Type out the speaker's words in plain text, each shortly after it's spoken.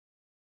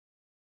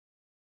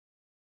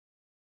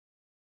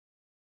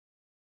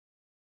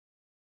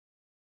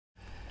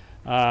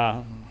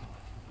And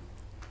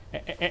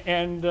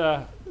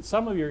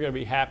some of you are going to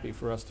be happy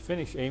for us to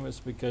finish Amos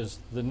because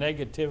the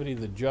negativity,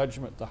 the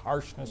judgment, the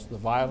harshness, the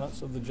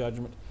violence of the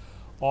judgment,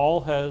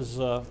 all has,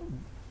 well,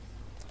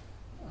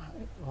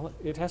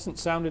 it hasn't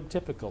sounded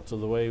typical to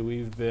the way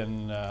we've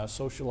been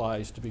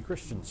socialized to be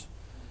Christians.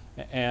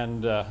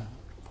 And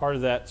part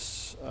of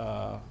that's,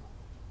 well,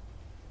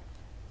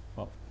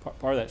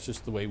 part of that's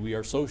just the way we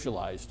are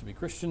socialized to be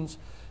Christians,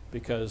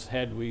 because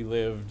had we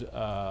lived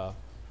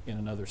in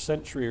another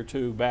century or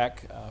two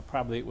back,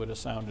 probably it would have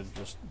sounded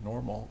just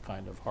normal,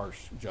 kind of harsh,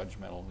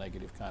 judgmental,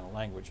 negative kind of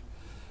language.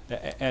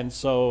 And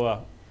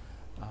so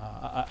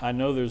I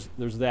know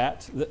there's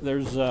that.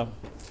 There's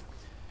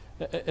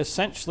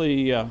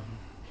essentially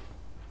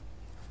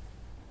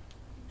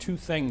two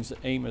things that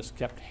Amos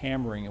kept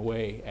hammering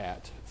away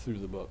at through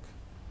the book.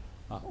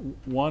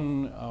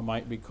 One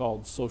might be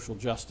called social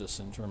justice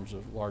in terms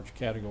of large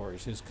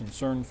categories, his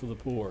concern for the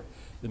poor,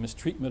 the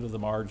mistreatment of the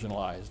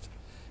marginalized,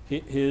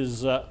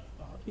 his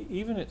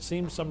even it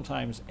seems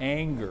sometimes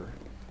anger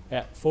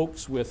at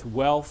folks with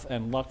wealth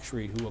and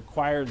luxury who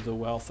acquired the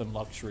wealth and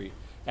luxury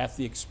at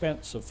the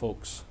expense of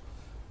folks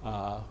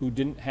who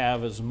didn't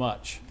have as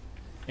much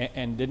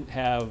and didn't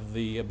have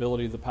the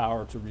ability, the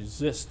power to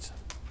resist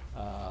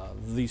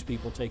these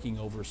people taking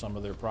over some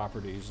of their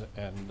properties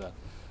and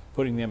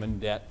putting them in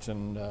debt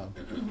and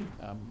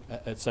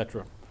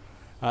etc.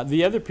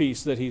 The other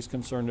piece that he's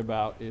concerned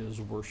about is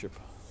worship.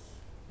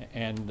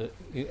 And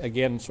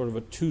again, sort of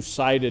a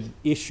two-sided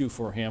issue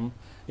for him.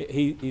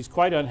 He's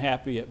quite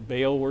unhappy at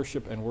Baal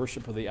worship and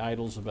worship of the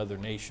idols of other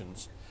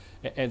nations,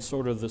 and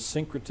sort of the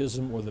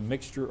syncretism or the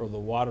mixture or the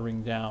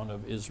watering down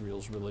of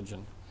Israel's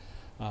religion.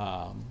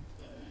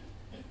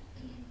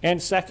 And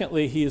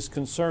secondly, he is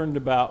concerned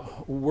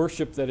about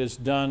worship that is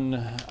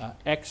done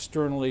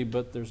externally,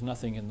 but there's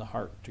nothing in the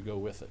heart to go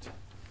with it.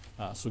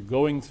 So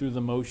going through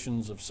the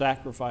motions of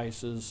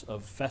sacrifices,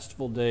 of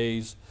festival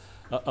days,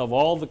 of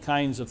all the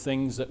kinds of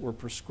things that were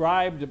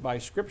prescribed by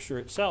Scripture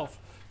itself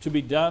to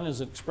be done as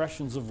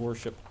expressions of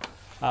worship,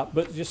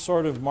 but just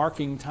sort of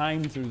marking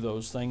time through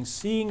those things,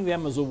 seeing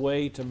them as a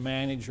way to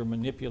manage or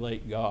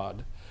manipulate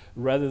God,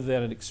 rather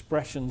than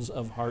expressions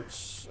of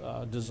hearts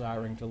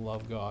desiring to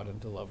love God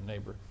and to love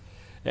neighbor.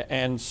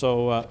 And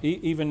so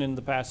even in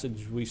the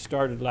passage we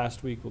started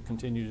last week, we'll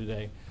continue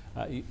today,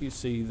 you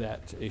see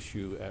that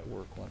issue at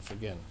work once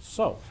again.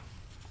 So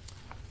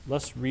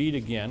let's read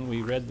again.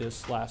 We read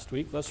this last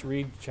week. Let's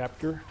read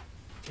chapter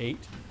 8,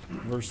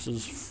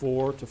 verses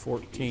 4 to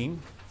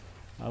 14.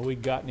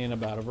 We'd gotten in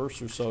about a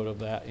verse or so of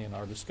that in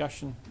our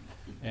discussion,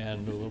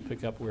 and we'll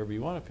pick up wherever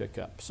you want to pick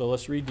up. So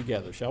let's read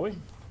together, shall we?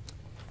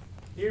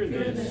 Hear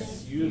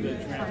this, you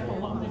that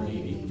trample on the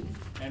needy,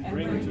 and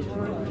bring to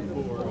ruin the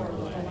poor of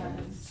the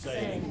land,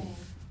 saying,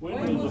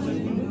 when will the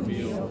new moon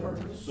be over,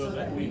 so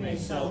that we may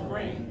sell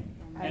grain,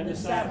 and the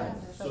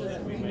Sabbath, so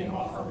that we may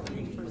offer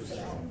wheat for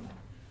sale?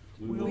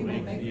 We will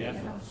make the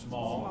ephah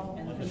small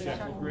and the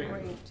shekel great,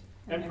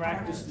 and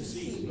practice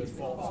deceit with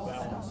false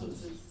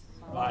balances,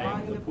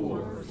 buying the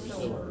poor for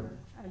silver,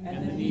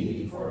 and the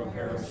needy for a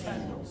pair of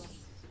sandals,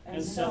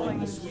 and selling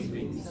the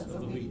sweepings of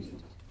the wheat.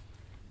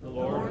 The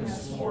Lord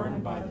has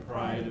sworn by the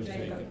pride of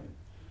Jacob,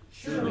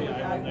 surely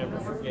I will never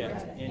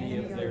forget any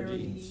of their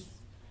deeds.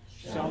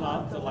 Shall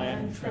not the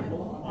land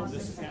tremble on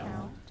this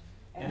account,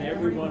 and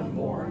everyone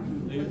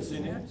mourn who lives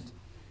in it,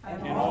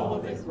 and all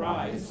of it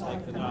rise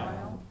like the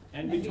Nile,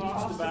 and be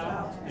tossed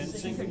about and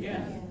sink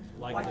again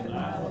like the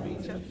Nile of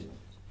Egypt?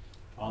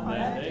 On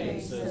that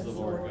day, says the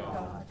Lord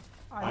God,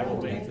 I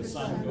will make the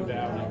sun go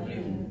down at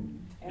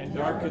noon, and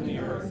darken the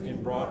earth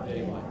in broad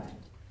daylight.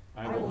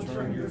 I will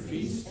turn your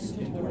feasts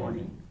into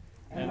mourning,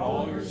 and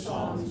all your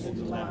songs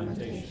into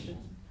lamentation.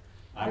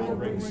 I will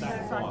bring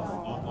sackcloth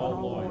on all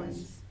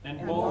loins,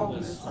 and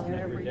baldness on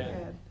every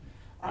head.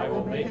 I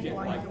will make it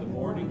like the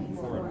morning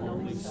for an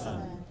only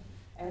son,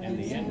 and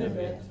the end of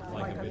it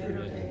like a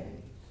bitter day.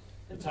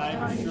 The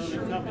time is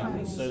surely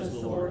coming, says the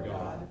Lord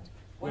God,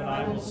 when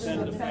I will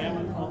send a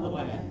famine on the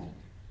land,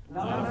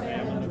 not a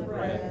famine of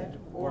bread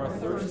or a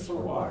thirst for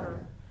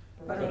water,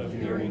 but of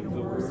hearing the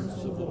words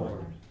of the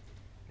Lord.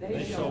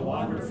 They shall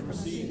wander from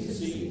sea to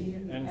sea,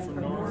 and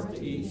from north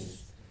to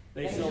east.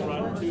 They shall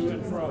run to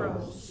and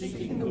fro,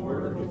 seeking the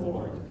word of the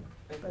Lord,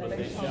 but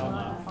they shall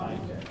not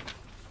find it.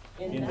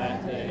 In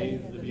that day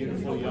the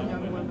beautiful young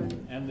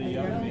women and the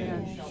young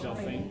men shall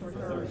faint for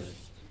thirst.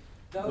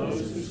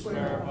 Those who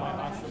swear by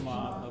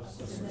Hashemah of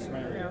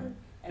Samaria,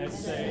 and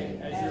say,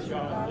 as your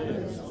God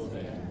lives, O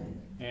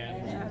Dan,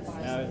 and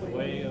as the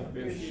way of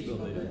Beersheba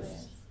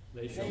lives,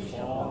 they shall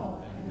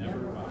fall and never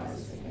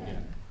rise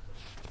again.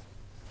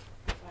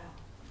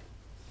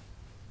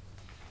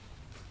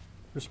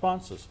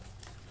 Responses.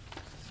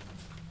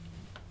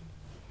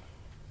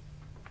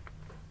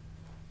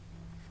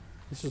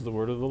 This is the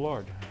word of the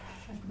Lord.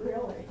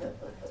 Really?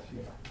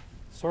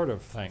 Sort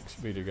of, thanks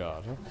be to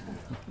God. Huh?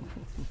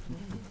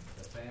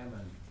 The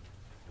famine.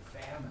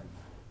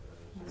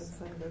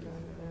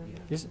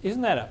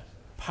 Isn't that a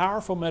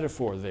powerful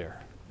metaphor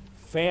there?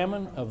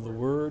 Famine of the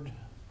word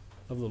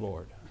of the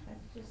Lord.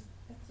 That's just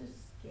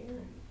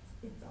scary.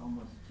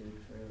 almost too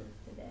true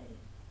today.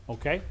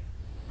 Okay?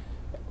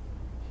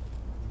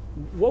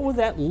 What would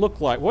that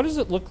look like? What does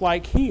it look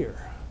like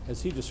here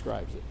as he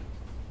describes it?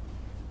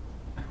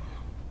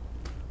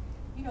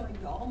 You know,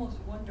 you almost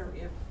wonder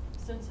if,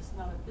 since it's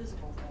not a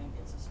physical thing,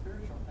 it's a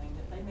spiritual thing,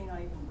 that they may not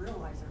even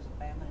realize there's a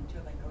famine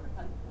until they go to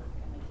hunt for it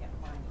and they can't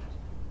find it.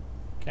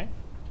 Okay?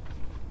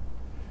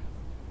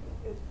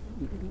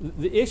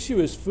 The issue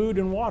is food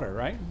and water,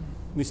 right?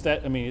 At least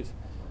that, I mean, it's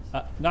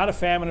not a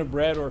famine of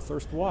bread or a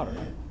thirst of water.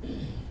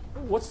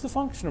 What's the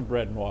function of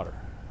bread and water?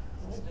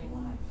 Sustain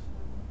life.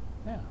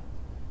 Yeah,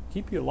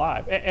 keep you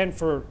alive. And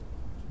for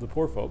the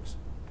poor folks,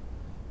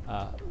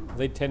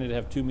 they tended to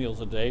have 2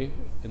 meals a day.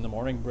 In the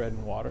morning, bread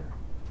and water.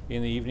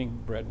 In the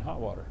evening, bread and hot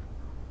water.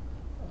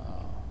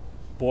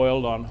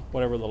 Boiled on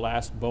whatever the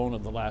last bone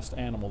of the last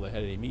animal they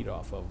had any meat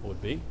off of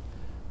would be,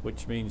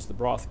 which means the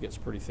broth gets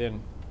pretty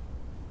thin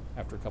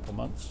after a couple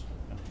months.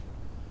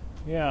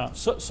 Yeah,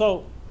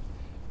 so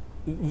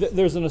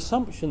there's an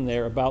assumption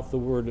there about the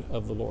word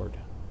of the Lord.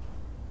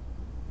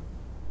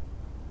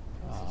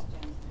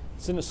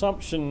 It's an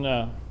assumption,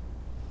 the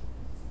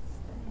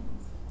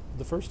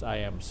first I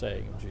am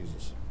saying of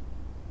Jesus.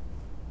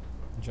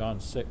 John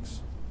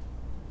 6.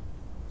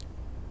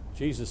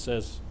 Jesus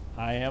says,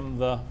 I am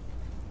the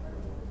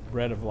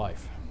bread of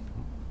life.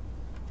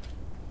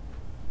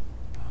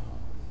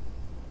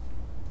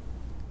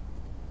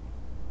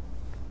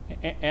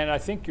 And I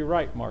think you're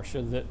right,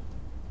 Marcia, that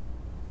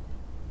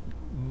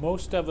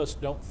most of us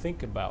don't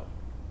think about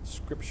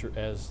Scripture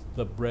as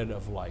the bread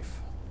of life,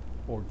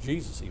 or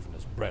Jesus even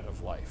as bread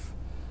of life.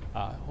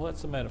 Well,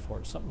 that's a metaphor.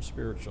 It's something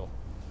spiritual.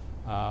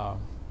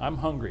 I'm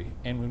hungry,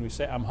 and when we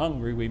say I'm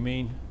hungry, we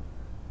mean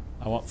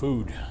I want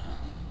food.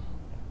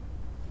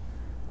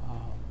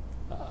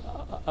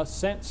 A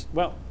sense,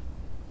 well,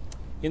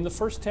 in the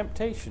first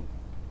temptation,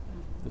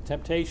 the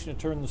temptation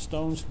to turn the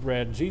stones to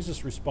bread,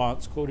 Jesus'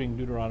 response, quoting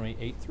Deuteronomy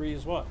 8:3,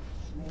 is what?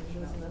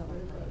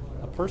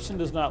 A person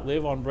does not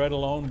live on bread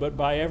alone, but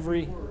by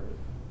every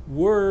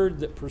word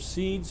that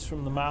proceeds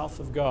from the mouth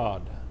of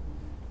God.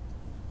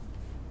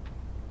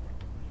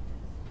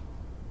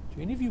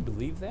 Do any of you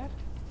believe that?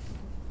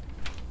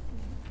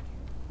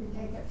 We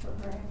take it for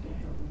granted.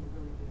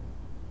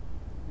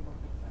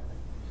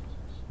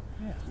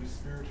 Yeah. We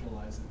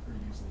spiritualize it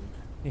pretty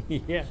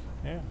easily. Yeah,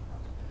 yeah.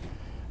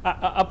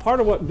 A part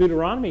of what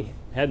Deuteronomy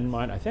had in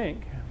mind, I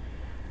think,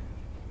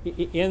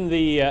 in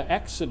the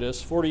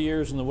Exodus, 40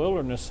 years in the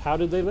wilderness, how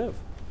did they live?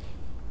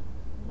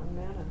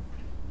 Manna.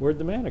 Where'd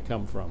the manna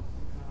come from?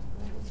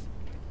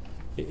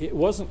 It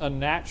wasn't a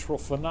natural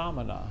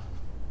phenomena.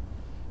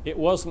 It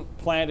wasn't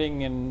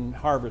planting and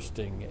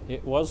harvesting.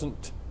 It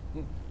wasn't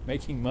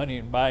making money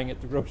and buying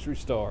at the grocery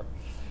store.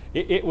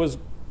 It was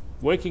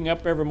waking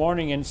up every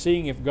morning and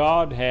seeing if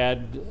God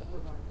had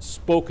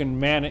spoken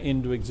manna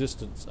into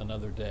existence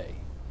another day.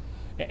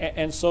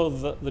 And so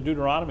the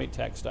Deuteronomy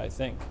text, I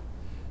think,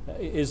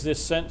 is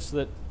this sense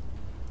that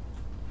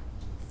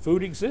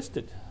food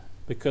existed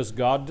because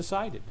God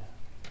decided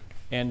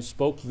and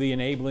spoke the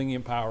enabling,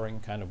 empowering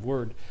kind of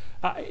word.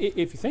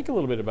 If you think a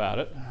little bit about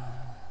it,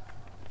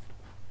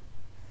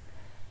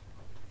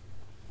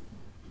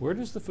 where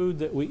does the food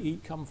that we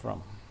eat come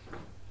from?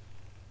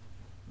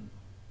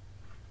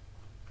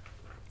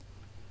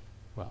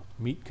 Well,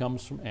 meat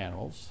comes from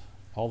animals.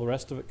 All the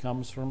rest of it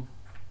comes from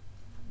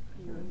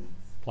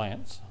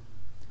plants.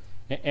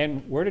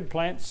 And where did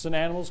plants and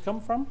animals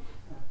come from?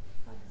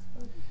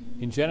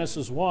 In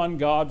Genesis 1,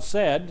 God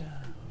said,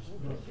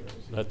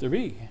 let there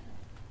be.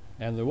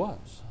 And there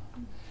was.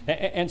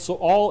 And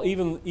so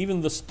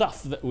even the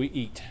stuff that we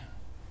eat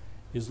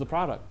is the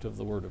product of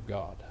the Word of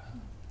God.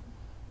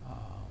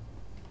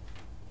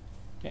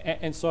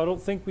 And so I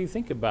don't think we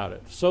think about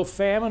it. So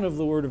famine of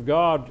the Word of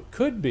God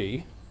could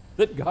be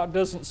that God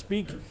doesn't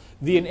speak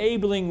the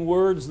enabling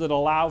words that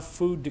allow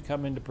food to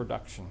come into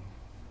production.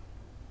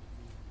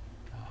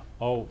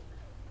 Oh,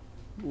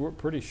 we're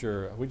pretty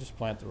sure we just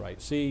plant the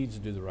right seeds,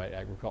 do the right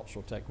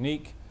agricultural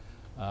technique.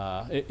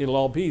 It'll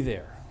all be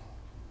there.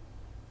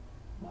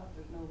 Not if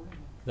there's no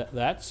rain.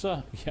 That's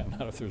yeah,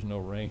 not if there's no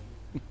rain.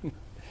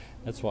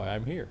 That's why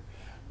I'm here.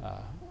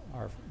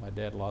 My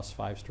dad lost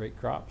 5 straight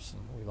crops,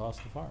 and we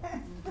lost the farm.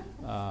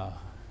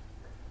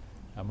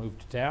 I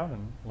moved to town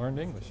and learned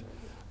English.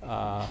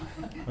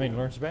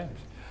 Learned Spanish.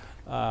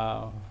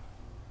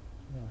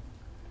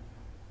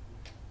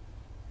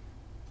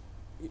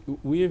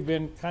 We have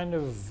been kind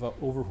of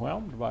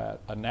overwhelmed by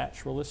a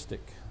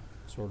naturalistic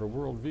sort of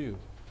worldview,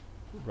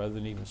 rather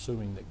than even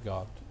assuming that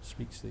God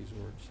speaks these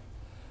words.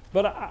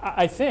 But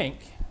I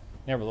think,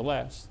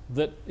 nevertheless,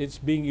 that it's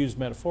being used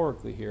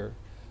metaphorically here.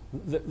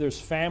 There's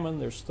famine,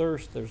 there's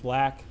thirst, there's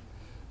lack,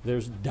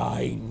 there's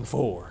dying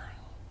for.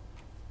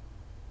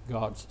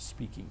 God's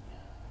speaking.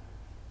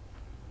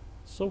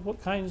 So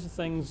what kinds of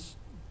things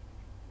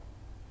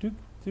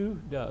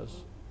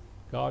does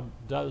God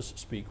does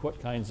speak?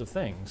 What kinds of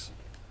things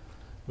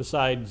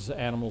besides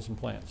animals and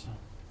plants?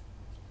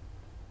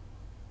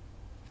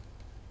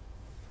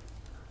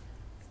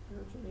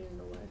 Spiritually in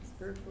the life,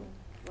 spiritual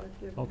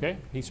life-giving. Okay,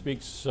 he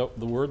speaks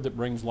the word that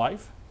brings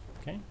life.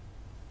 Okay.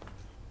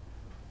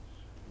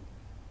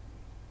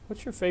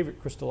 What's your favorite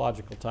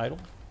Christological title?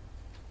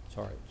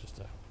 Sorry, just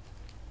a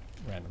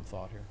random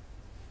thought here.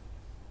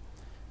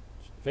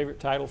 Favorite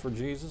title for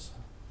Jesus?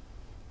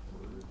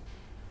 I don't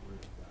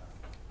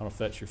know if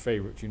that's your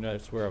favorite. You know,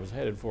 that's where I was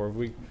headed for.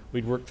 We'd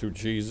work through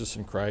Jesus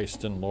and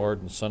Christ and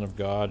Lord and Son of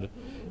God.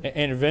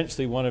 And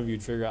eventually one of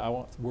you'd figure out, I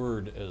want the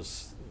word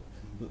as,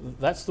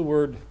 that's the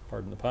word,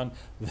 pardon the pun,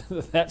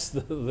 that's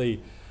the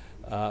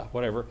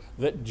whatever,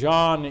 that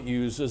John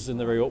uses in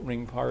the very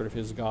opening part of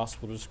his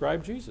gospel to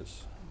describe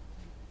Jesus.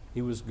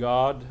 He was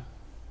God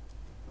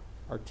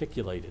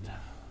articulated,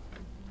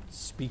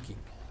 speaking.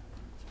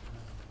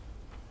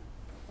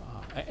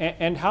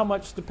 And how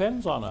much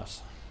depends on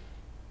us?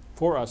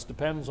 For us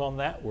depends on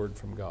that word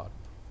from God.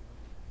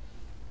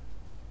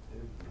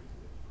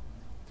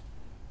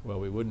 Well,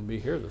 we wouldn't be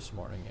here this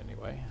morning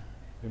anyway.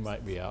 We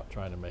might be out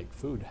trying to make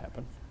food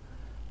happen,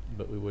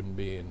 but we wouldn't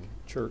be in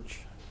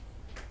church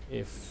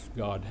if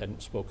God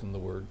hadn't spoken the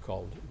word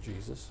called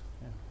Jesus.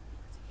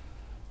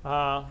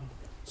 Yeah.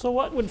 So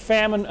what would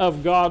famine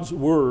of God's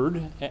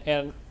word,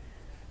 and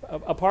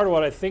a part of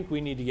what I think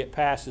we need to get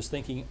past is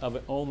thinking of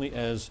it only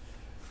as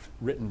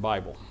written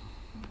Bible.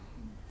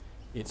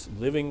 It's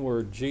living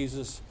word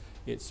Jesus,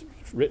 it's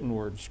written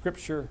word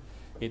Scripture,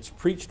 it's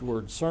preached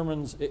word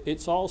sermons.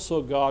 It's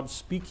also God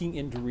speaking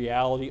into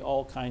reality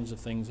all kinds of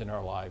things in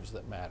our lives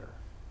that matter.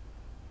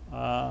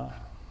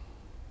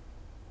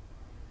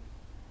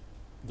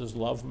 Does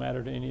love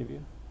matter to any of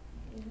you?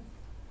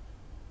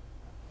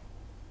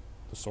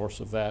 The source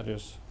of that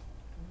is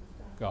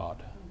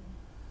God.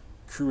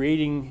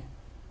 Creating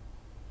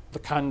the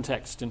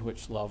context in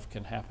which love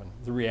can happen,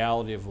 the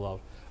reality of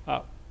love.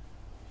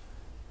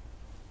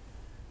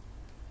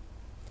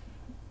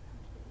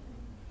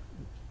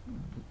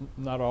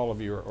 Not all of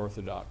you are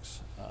Orthodox,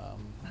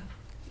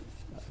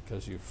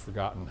 because you've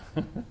forgotten.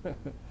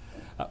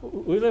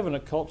 We live in a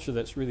culture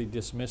that's really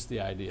dismissed the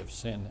idea of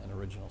sin and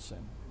original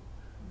sin,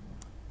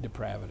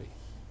 depravity.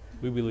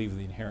 We believe in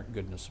the inherent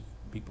goodness of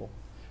people,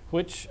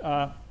 which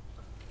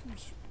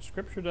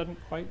Scripture doesn't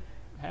quite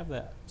have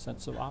that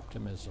sense of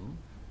optimism.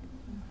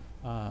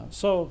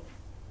 So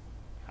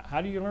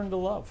how do you learn to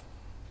love?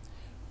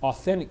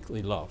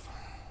 Authentically love,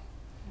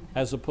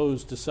 as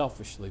opposed to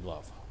selfishly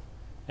love.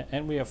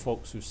 And we have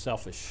folks who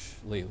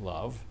selfishly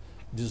love,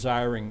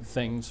 desiring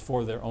things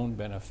for their own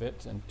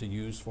benefit and to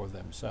use for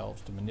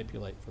themselves, to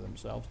manipulate for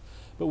themselves.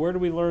 But where do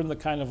we learn the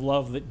kind of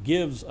love that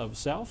gives of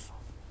self?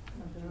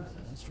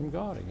 That's from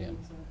God again.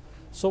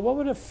 So what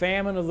would a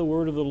famine of the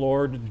word of the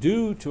Lord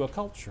do to a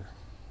culture?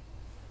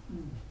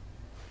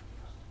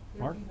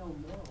 Mark?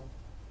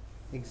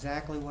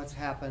 Exactly what's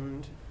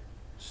happened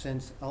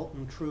since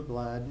Elton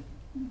Trueblood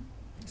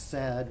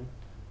said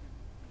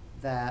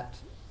that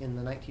in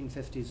the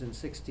 1950s and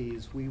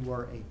 60s we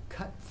were a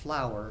cut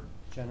flower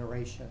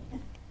generation.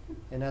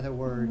 In other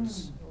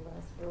words,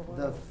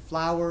 the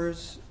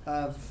flowers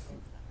of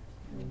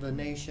the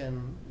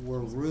nation were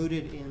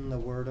rooted in the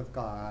Word of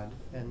God,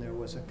 and there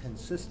was a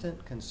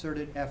consistent,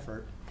 concerted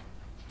effort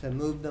to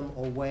move them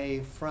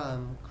away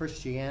from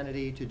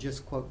Christianity to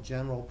just quote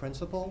general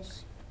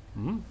principles.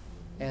 Mm-hmm.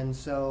 And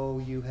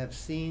so you have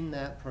seen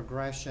that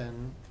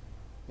progression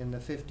in the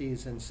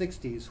 50s and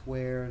 60s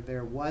where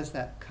there was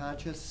that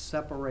conscious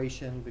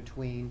separation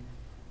between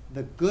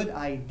the good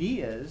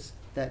ideas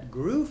that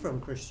grew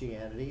from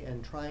Christianity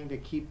and trying to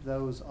keep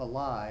those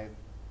alive,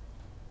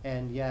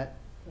 and yet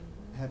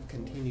have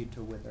continued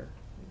to wither.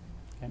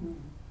 Okay.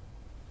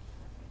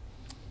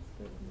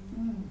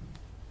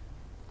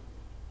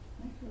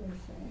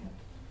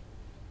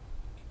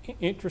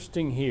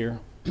 Interesting here,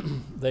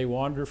 they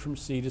wander from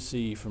sea to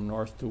sea, from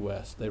north to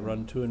west. They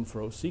run to and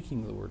fro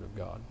seeking the Word of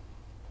God.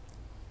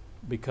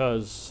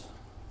 Because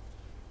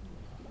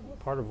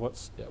part of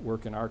what's at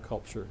work in our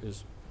culture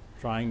is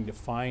trying to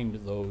find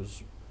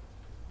those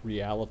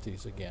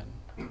realities again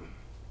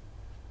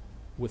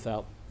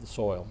without the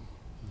soil,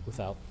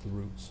 without the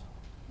roots.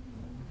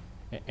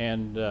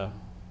 And not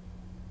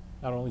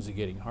only is it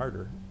getting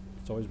harder,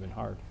 it's always been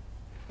hard.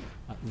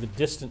 The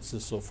distance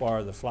is so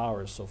far, the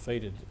flower is so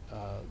faded,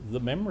 the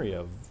memory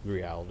of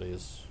reality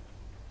is,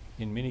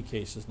 in many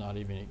cases, not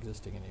even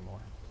existing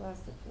anymore.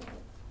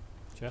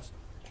 Jess?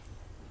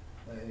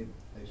 A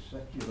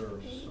secular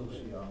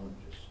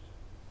sociologist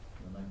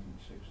in the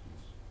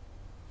 1960s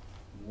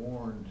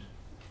warned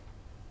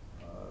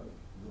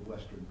the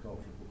Western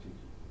culture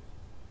particularly,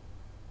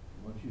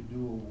 once you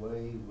do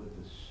away with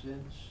the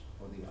sense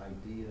or the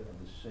idea of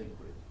the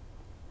sacred,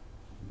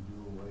 you do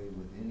away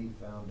with any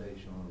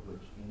foundation on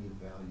which any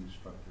value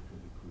structure can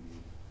be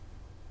created.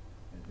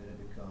 And then it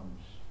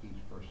becomes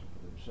each person for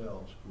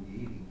themselves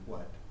creating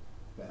what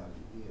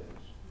value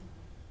is.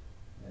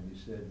 And he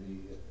said,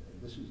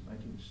 this is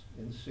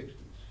in the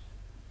 60s,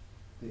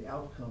 the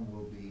outcome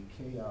will be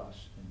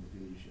chaos and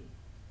division,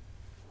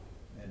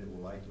 and it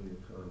will likely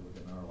occur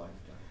within our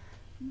lifetime.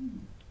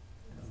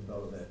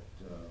 Though that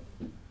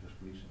just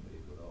recently,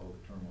 with all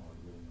the turmoil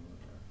going on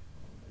in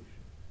our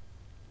nation,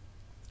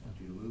 once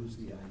you lose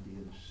the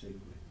idea of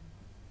sacred,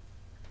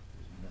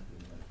 there's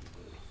nothing left of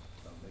the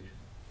foundation.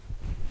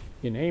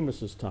 In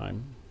Amos's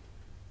time,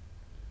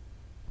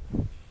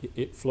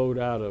 it flowed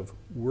out of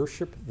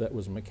worship that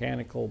was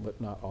mechanical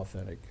but not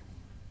authentic,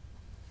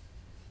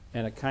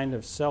 and a kind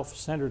of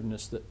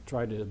self-centeredness that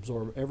tried to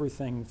absorb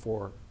everything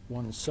for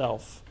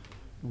oneself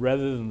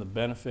rather than the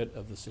benefit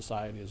of the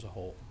society as a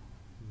whole.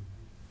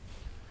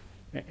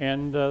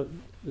 And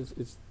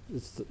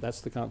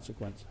that's the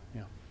consequence.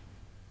 Yeah.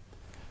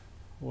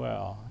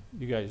 Well,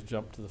 you guys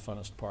jumped to the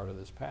funnest part of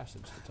this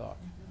passage to talk.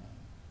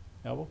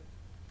 Elbow?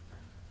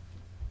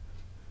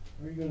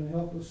 Are you going to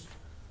help us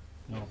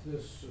No. with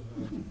this?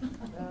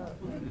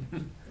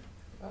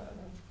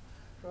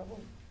 Trouble.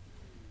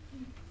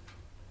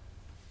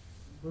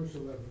 Verse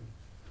 11.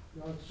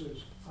 God says,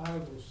 I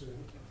will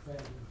send a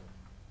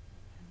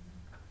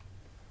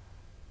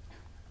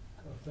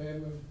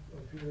famine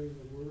of hearing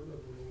the word of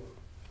the Lord.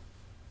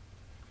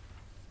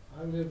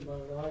 I live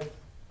my life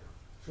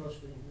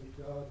trusting that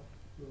God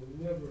will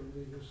never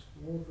leave us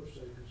nor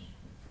forsake us.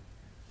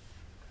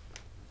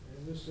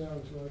 And this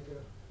sounds like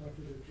a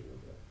contradiction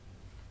of that.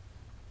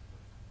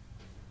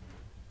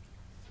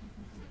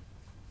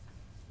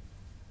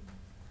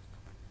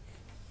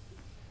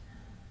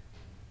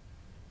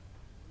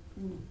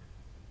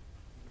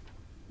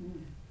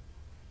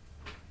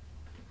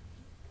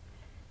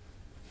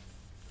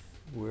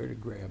 Where to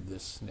grab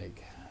this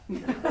snake? Near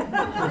the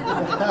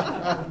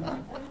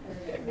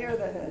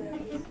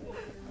head.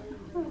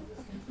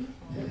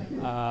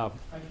 I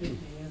think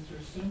the answer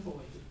is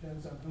simple. It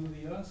depends on who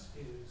the us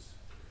is.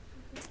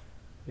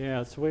 Yeah,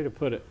 that's the way to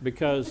put it,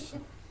 because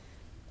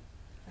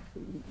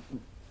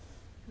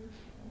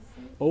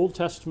Old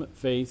Testament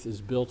faith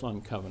is built on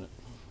covenant.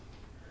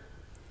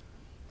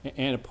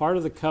 And a part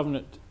of the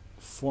covenant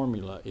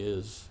formula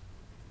is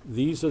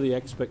these are the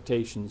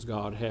expectations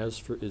God has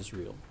for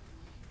Israel.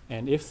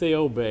 And if they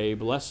obey,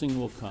 blessing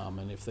will come.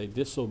 And if they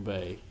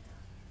disobey,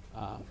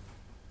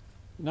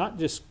 not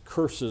just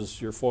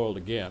curses, you're foiled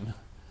again,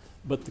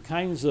 but the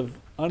kinds of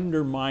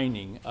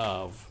undermining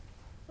of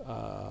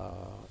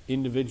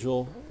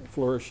individual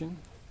flourishing,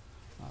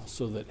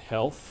 so that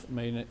health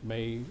may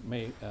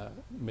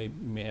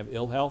have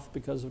ill health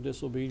because of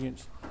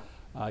disobedience.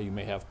 You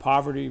may have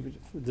poverty,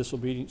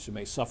 disobedience. You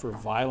may suffer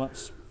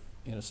violence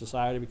in a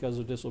society because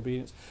of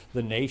disobedience.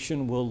 The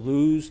nation will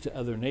lose to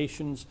other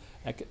nations.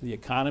 The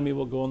economy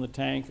will go in the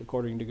tank,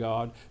 according to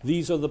God.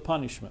 These are the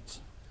punishments.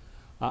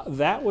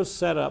 That was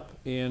set up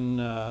in,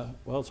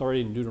 well, it's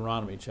already in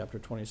Deuteronomy chapter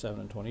 27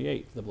 and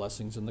 28, the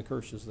blessings and the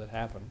curses that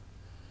happen.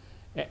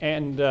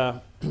 And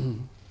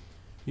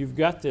you've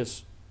got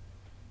this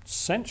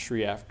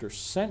century after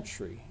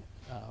century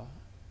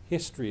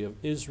history of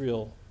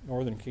Israel,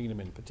 Northern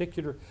Kingdom in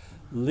particular,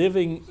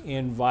 living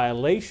in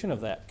violation of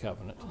that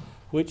covenant,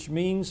 which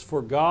means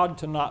for God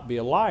to not be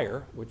a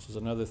liar, which is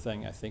another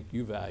thing I think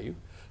you value,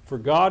 for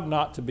God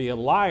not to be a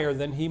liar,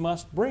 then he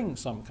must bring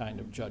some kind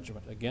of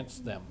judgment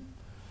against them.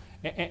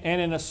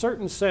 And in a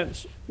certain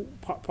sense,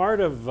 part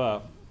of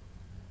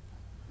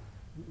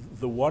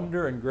the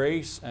wonder and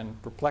grace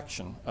and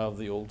perplexion of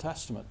the Old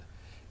Testament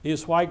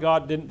is why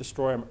God didn't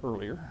destroy them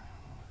earlier,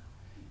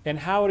 and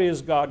how it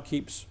is God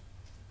keeps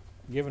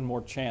giving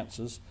more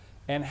chances,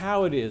 and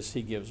how it is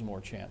he gives more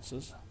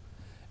chances,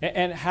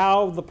 and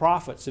how the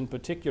prophets in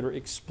particular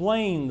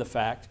explain the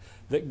fact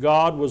that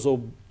God was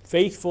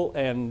faithful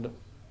and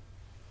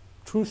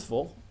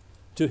truthful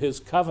to his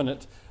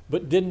covenant,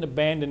 but didn't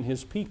abandon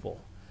his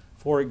people.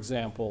 For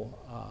example,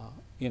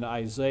 in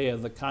Isaiah,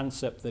 the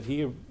concept that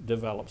he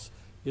develops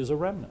is a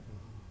remnant.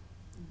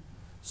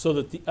 So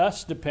that the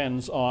us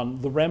depends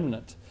on the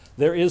remnant.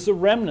 There is a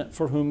remnant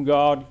for whom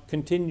God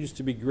continues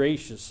to be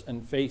gracious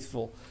and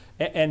faithful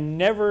and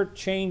never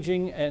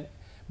changing,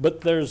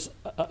 but there's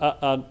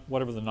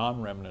whatever the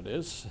non-remnant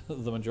is,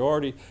 the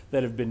majority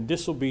that have been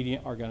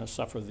disobedient are going to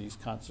suffer these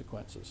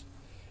consequences.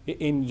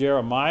 In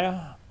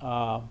Jeremiah,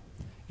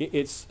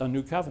 it's a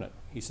new covenant.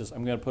 He says,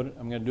 I'm going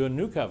to do a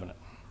new covenant.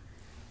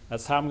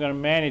 That's how I'm going to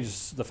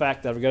manage the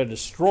fact that I've got to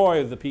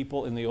destroy the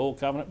people in the old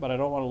covenant, but I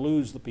don't want to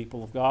lose the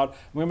people of God.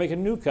 I'm going to make a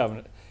new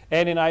covenant.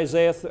 And in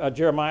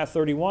Jeremiah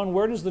 31,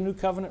 where does the new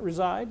covenant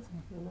reside?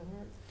 In the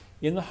heart.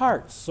 In the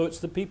hearts. So it's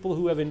the people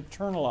who have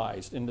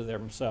internalized into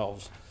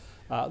themselves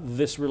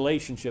this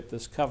relationship,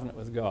 this covenant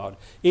with God.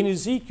 In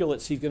Ezekiel,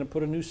 he's going to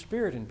put a new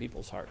spirit in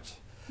people's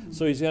hearts.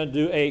 So he's going to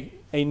do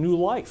a new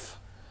life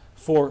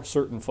for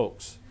certain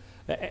folks.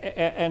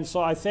 And so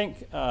I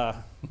think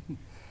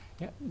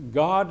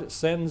God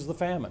sends the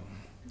famine.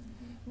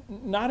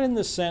 Not in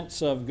the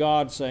sense of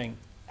God saying,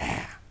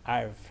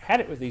 I've had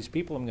it with these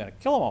people, I'm going to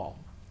kill them all,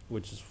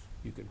 which is,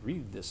 you could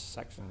read this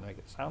section and make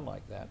it sound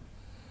like that.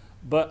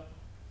 But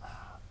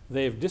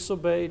they've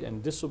disobeyed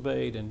and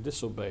disobeyed and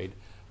disobeyed.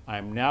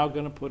 I'm now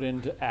going to put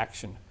into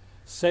action,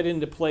 set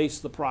into place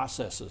the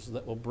processes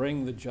that will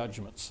bring the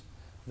judgments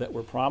that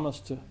were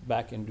promised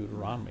back in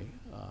Deuteronomy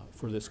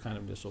for this kind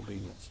of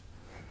disobedience.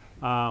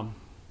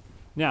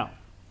 Now,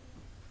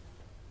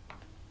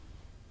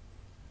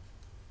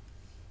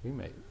 we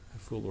may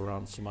fool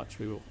around so much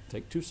we will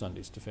take 2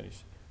 Sundays to finish.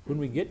 When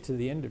we get to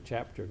the end of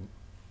chapter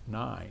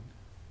 9,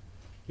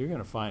 you're going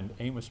to find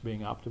Amos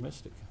being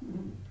optimistic.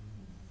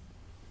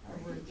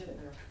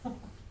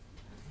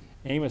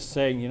 Amos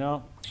saying, you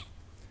know,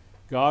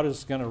 God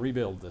is going to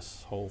rebuild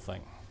this whole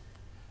thing.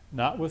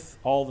 Not with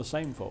all the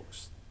same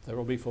folks. There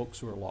will be folks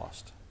who are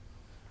lost.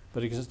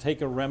 But he's going to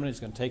take a remnant,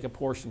 he's going to take a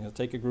portion, he's going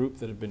to take a group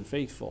that have been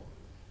faithful,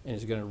 and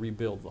he's going to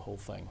rebuild the whole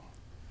thing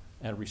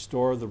and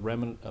restore the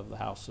remnant of the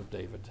house of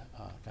David,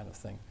 kind of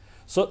thing.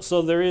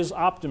 So there is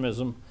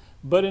optimism,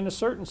 but in a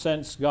certain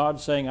sense,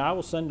 God saying, I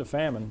will send a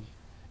famine,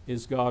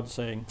 is God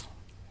saying,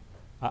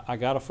 I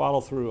got to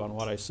follow through on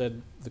what I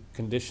said the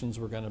conditions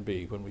were going to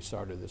be when we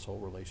started this whole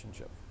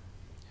relationship.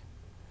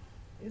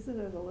 Isn't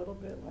it a little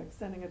bit like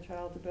sending a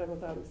child to bed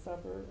without a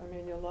supper? I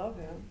mean, you love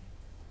him,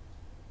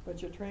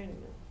 but you're training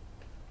him.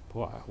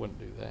 Boy, I wouldn't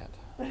do that.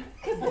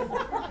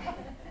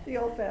 The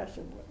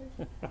old-fashioned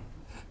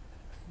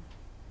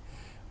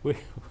way.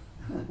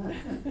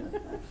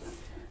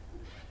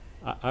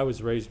 I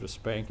was raised with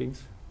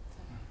spankings.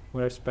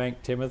 When I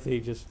spanked Timothy, he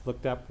just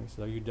looked up and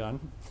said, are you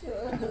done?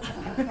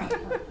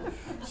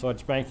 So I'd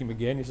spank him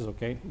again. He says,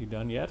 okay, you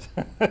done yet?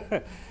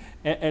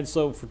 and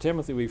so for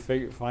Timothy, we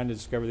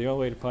discovered the only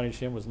way to punish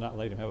him was not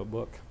let him have a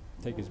book,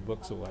 take his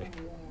books away.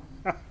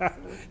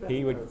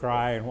 He would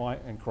cry and whine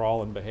and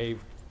crawl and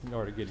behave in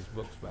order to get his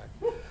books back.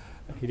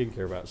 He didn't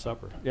care about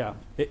supper. Yeah,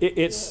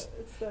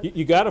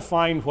 you got to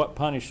find what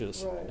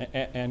punishes.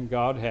 Right. And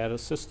God had a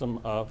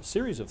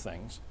series of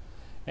things.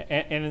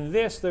 And in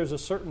this, there's a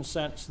certain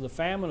sense, the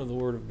famine of the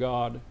Word of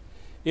God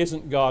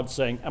isn't God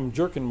saying, I'm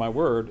jerking my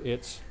word.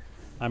 It's,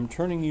 I'm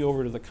turning you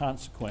over to the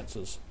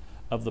consequences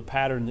of the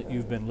pattern that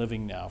you've been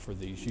living now for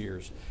these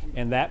years.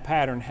 And that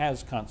pattern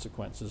has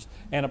consequences.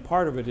 And a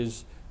part of it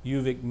is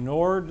you've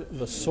ignored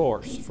the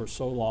source for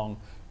so long,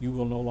 you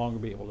will no longer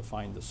be able to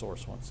find the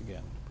source once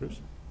again. Bruce?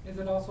 Is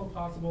it also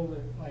possible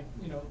that, like,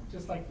 you know,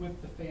 just like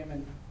with the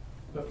famine,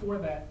 before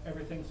that,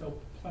 everything's so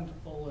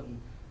plentiful and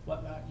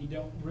whatnot, you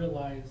don't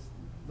realize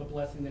the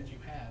blessing that you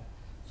have.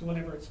 So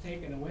whenever it's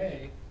taken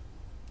away,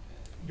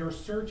 you're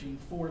searching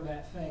for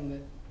that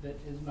thing that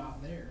is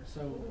not there.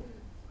 So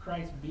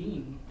Christ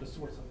being the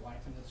source of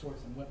life and the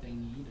source of what they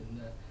need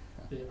and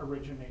the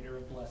originator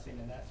of blessing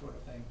and that sort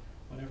of thing,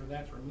 whenever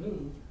that's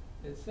removed,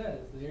 it says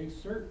they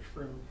search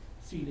from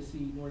sea to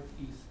sea, north,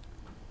 east,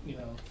 you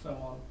know, so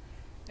on.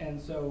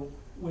 And so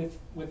with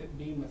it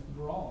being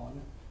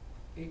withdrawn,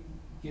 it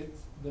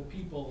gets the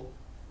people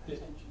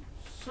that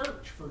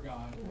search for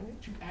God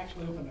to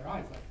actually open their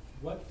eyes. Like,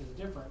 what is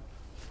different?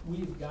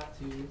 We've got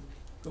to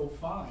go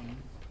find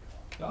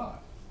God.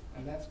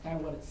 And that's kind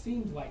of what it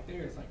seems like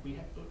there. It's like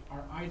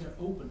our eyes are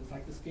open. It's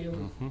like the scales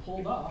are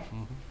pulled off.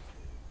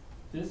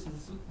 This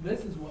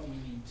is what we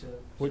need to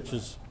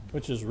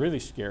Which is really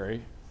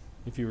scary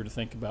if you were to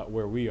think about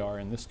where we are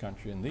in this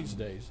country in these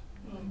days,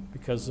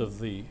 because of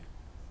the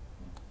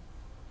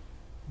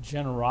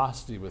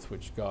generosity with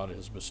which God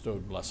has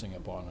bestowed blessing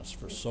upon us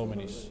for so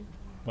many,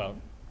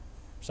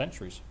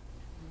 centuries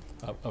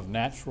of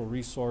natural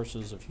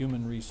resources, of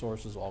human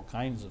resources, all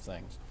kinds of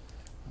things.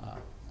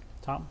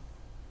 Tom?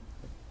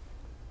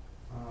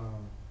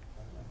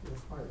 This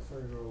might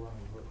sort of go along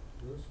with what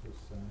Bruce was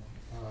saying.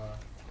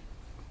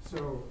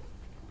 So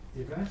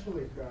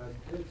eventually God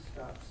did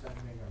stop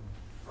sending them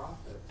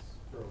prophets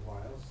for a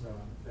while, so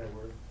there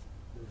was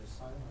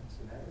silence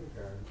in that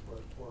regard for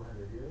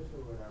 400 years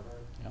or whatever.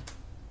 Yeah.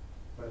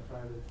 But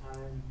by the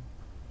time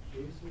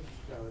Jesus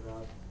showed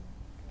up,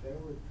 they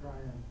were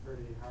trying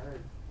pretty hard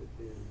to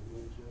be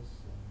religious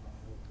and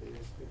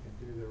monotheistic and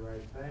do the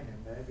right thing, and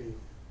maybe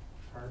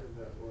part of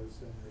it was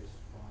in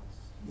response.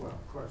 Well,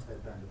 of course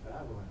they've been to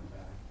Babylon and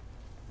back,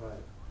 but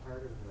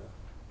part of it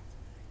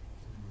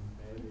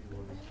maybe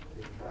was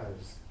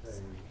because they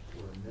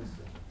were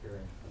missing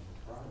hearing from the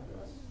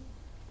prophets,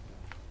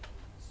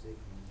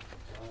 seeking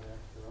God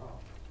after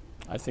all.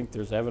 I think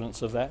there's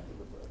evidence of that.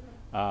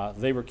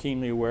 They were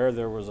keenly aware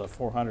there was a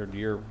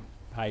 400-year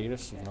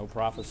hiatus, no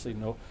prophecy,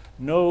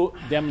 no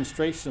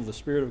demonstration of the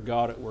Spirit of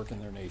God at work in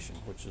their nation,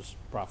 which is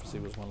prophecy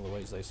was one of the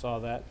ways they saw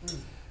that.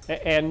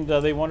 And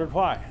they wondered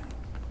why.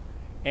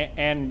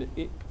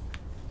 And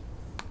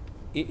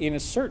in a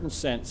certain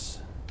sense,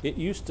 it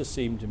used to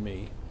seem to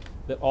me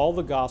that all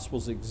the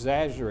Gospels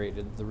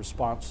exaggerated the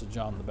response to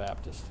John the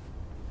Baptist.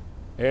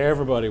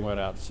 Everybody went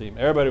out to see him.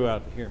 Everybody went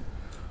out to hear him.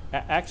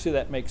 Actually,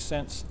 that makes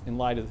sense in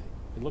light of,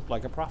 it looked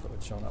like a prophet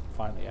had shown up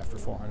finally after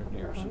 400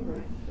 years.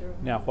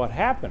 Now, what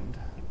happened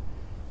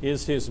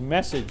is his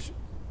message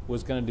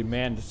was going to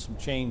demand some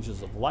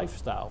changes of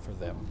lifestyle for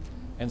them.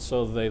 And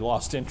so they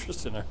lost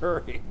interest in a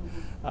hurry,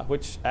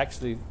 which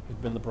actually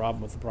had been the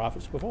problem with the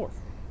prophets before.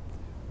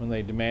 When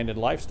they demanded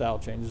lifestyle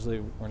changes, they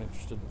weren't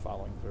interested in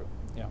following through.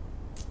 Yeah.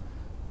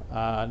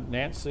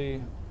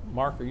 Nancy,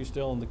 Mark, are you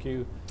still in the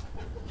queue?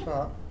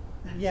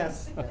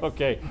 Yes.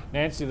 Okay,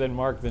 Nancy, then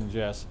Mark, then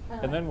Jess,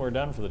 and then we're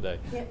done for the day.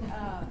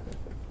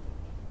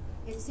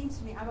 It seems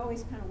to me, I've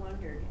always kind of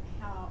wondered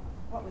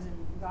what was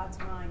in God's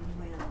mind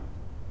when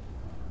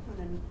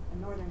the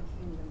northern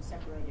kingdom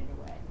separated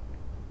away.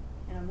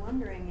 And I'm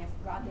wondering if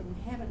God didn't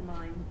have in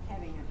mind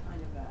having a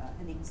kind of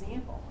an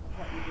example of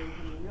what you do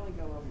when you really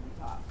go over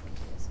the top with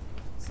this.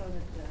 so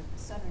that the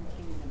southern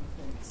kingdom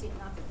could see,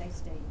 not that they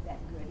stayed that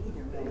good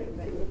either,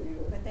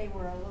 but they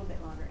were a little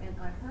bit longer. And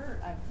I've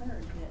heard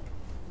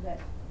that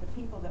the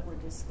people that were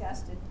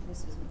disgusted,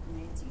 this is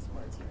Nancy's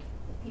words here,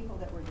 the people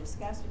that were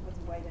disgusted with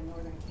the way the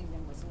northern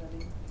kingdom was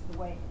living, the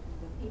way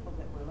the people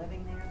that were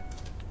living there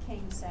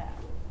came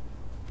south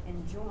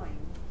and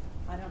joined.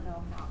 I don't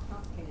know how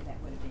complicated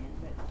that would have been,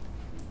 but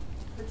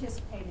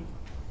participated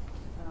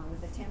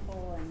with the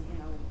temple and, you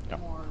know, Yep.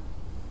 more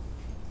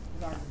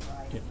garden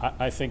variety.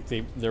 I think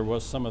there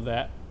was some of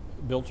that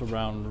built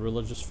around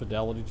religious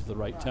fidelity to the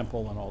right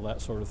temple and all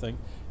that sort of thing.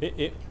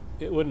 It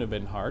wouldn't have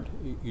been hard.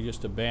 You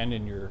just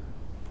abandon your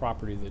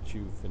property that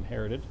you've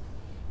inherited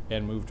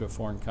and move to a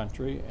foreign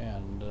country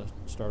and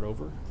start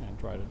over and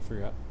try to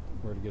figure out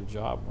where to get a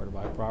job, where to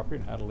buy property,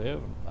 and how to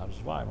live, and how to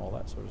survive, and all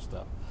that sort of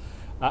stuff.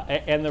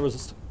 And there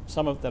was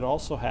some of that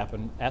also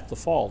happened at the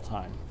fall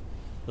time,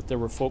 that there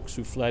were folks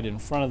who fled in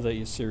front of the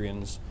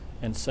Assyrians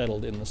and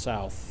settled in the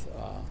south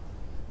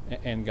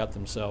and got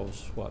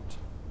themselves, what,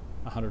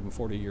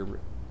 140-year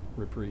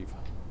reprieve.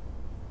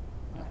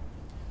 Yeah.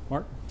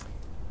 Mark?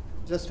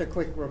 Just a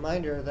quick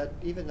reminder that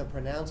even the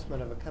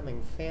pronouncement of a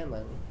coming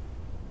famine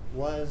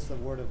was the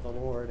word of the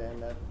Lord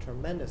and a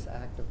tremendous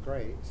act of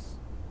grace.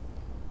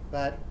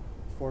 But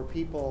for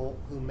people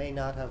who may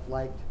not have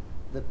liked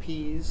the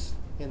peas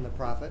in the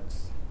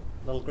prophets,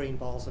 little green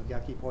balls of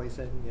yucky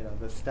poison, you know,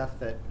 the stuff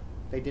that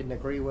they didn't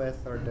agree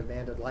with or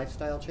demanded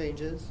lifestyle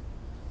changes,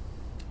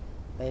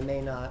 they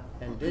may not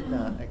and did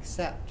not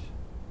accept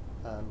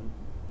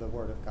the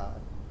Word of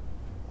God.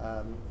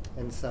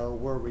 And so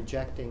we're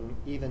rejecting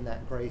even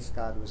that grace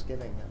God was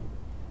giving him.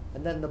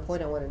 And then the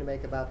point I wanted to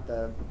make about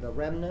the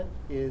remnant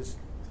is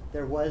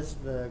there was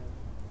the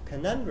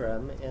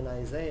conundrum in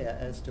Isaiah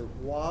as to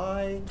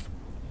why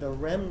the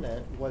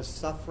remnant was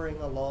suffering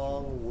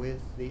along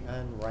with the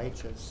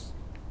unrighteous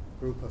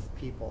group of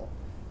people.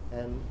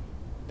 And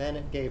then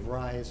it gave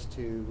rise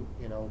to,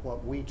 you know,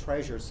 what we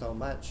treasure so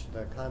much,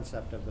 the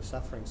concept of the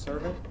suffering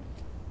servant,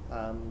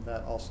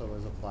 that also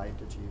is applied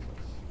to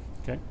Jesus.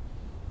 Okay.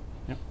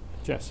 Yeah.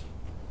 Jess?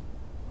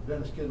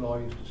 Dennis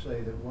Kinlaw used to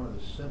say that one of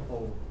the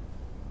simple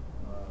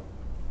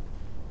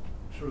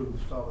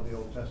truths taught with the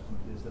Old Testament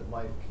is that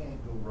life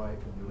can't go right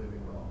when you're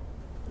living wrong.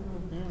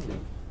 Mm-hmm.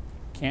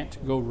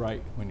 Can't go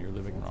right when you're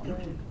living That's wrong.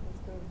 good.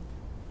 That's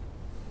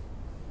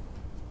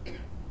good.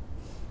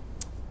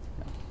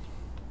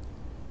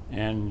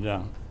 And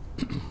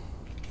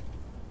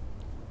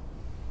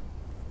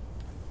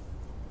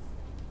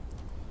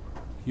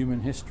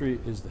human history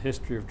is the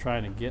history of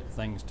trying to get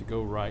things to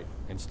go right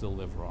and still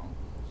live wrong.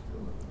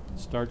 It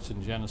starts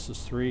in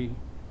Genesis 3,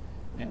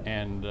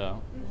 and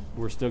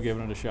we're still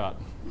giving it a shot.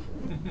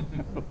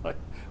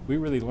 We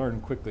really learn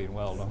quickly and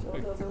well, don't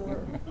we? Still doesn't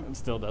work. It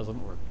still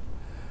doesn't work.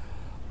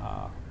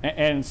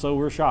 And so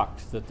we're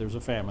shocked that there's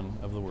a famine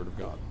of the Word of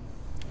God.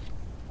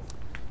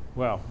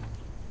 Well,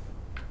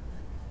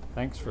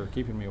 thanks for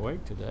keeping me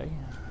awake today.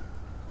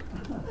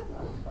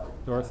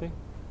 Dorothy?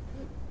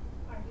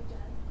 Are you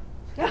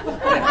done?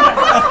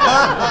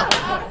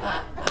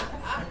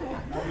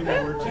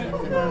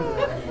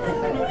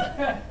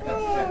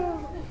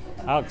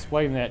 I'll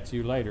explain that to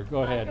you later.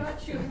 Go ahead. I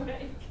got you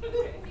awake.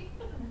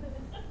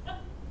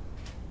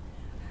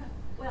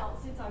 Well,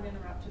 since I'm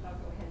interrupted, I'll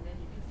go ahead and then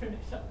you can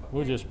finish up. Okay?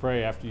 We'll just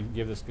pray after you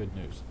give us good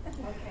news.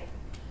 Okay.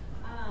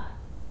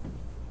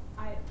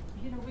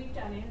 We've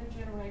done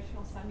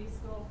intergenerational Sunday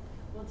school.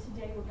 Well,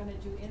 today we're going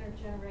to do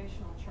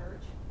intergenerational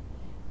church.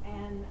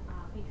 And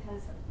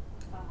because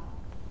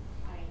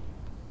I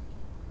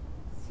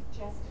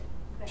suggested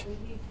that we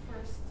lead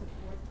first to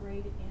fourth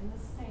grade in the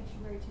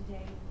sanctuary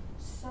today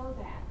so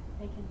that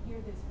they can hear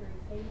this very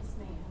famous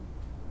man.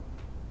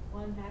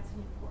 One, that's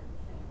an important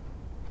thing.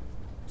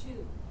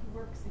 Two, he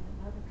works in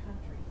another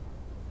country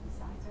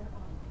besides our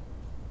own.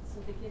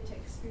 So they get to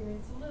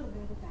experience a little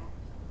bit of that.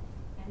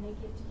 And they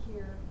get to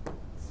hear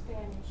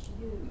Spanish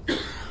used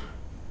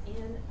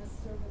in a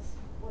service,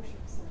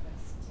 worship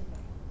service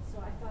today.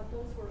 So I thought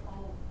those were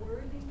all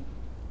worthy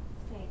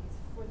things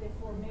for the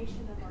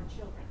formation of our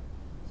children.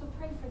 So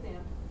pray for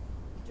them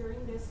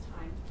during this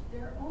time.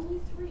 There are only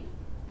 3.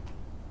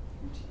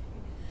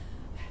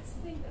 That's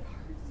the thing that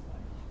hurts my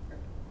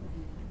heart.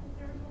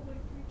 There are only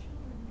 3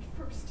 children,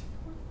 first to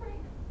fourth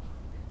grade,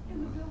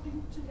 in the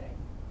building today,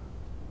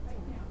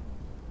 right now.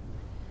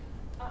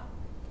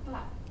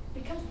 But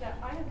because of that,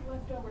 I have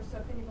leftovers, so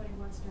if anybody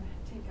wants to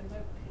take a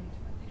note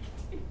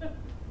page,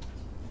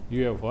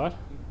 You have what?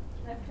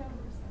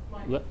 leftovers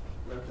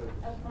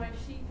of my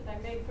sheet that I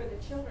made for the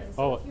children.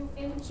 So Oh, if you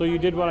so you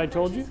did what I wanna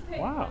told you? participate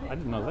Wow, in it, I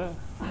didn't know that.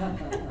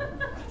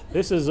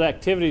 This is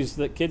activities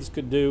that kids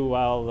could do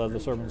while the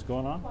sermon's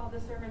going on? While the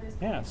sermon is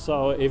Yeah, going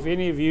so on. if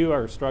any of you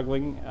are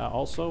struggling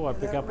also, I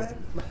pick up with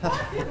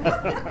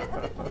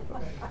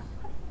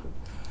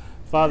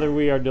Father,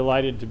 we are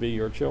delighted to be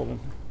your children.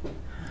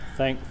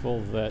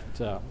 Thankful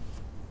that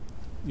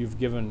you've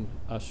given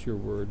us your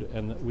word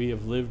and that we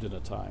have lived in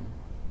a time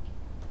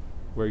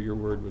where your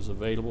word was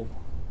available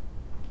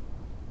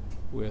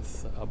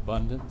with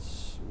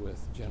abundance,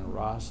 with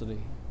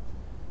generosity,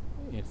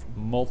 in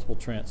multiple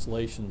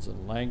translations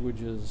and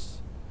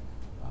languages.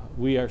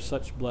 We are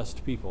such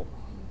blessed people.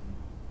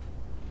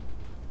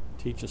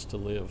 Teach us to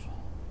live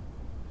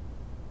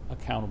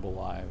accountable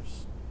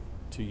lives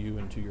to you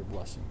and to your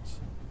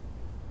blessings.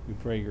 We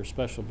pray your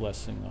special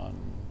blessing on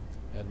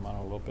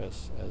Hermano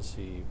Lopez as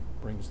he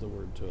brings the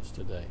word to us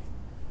today.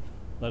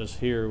 Let us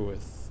hear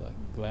with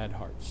glad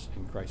hearts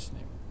in Christ's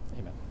name.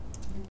 Amen.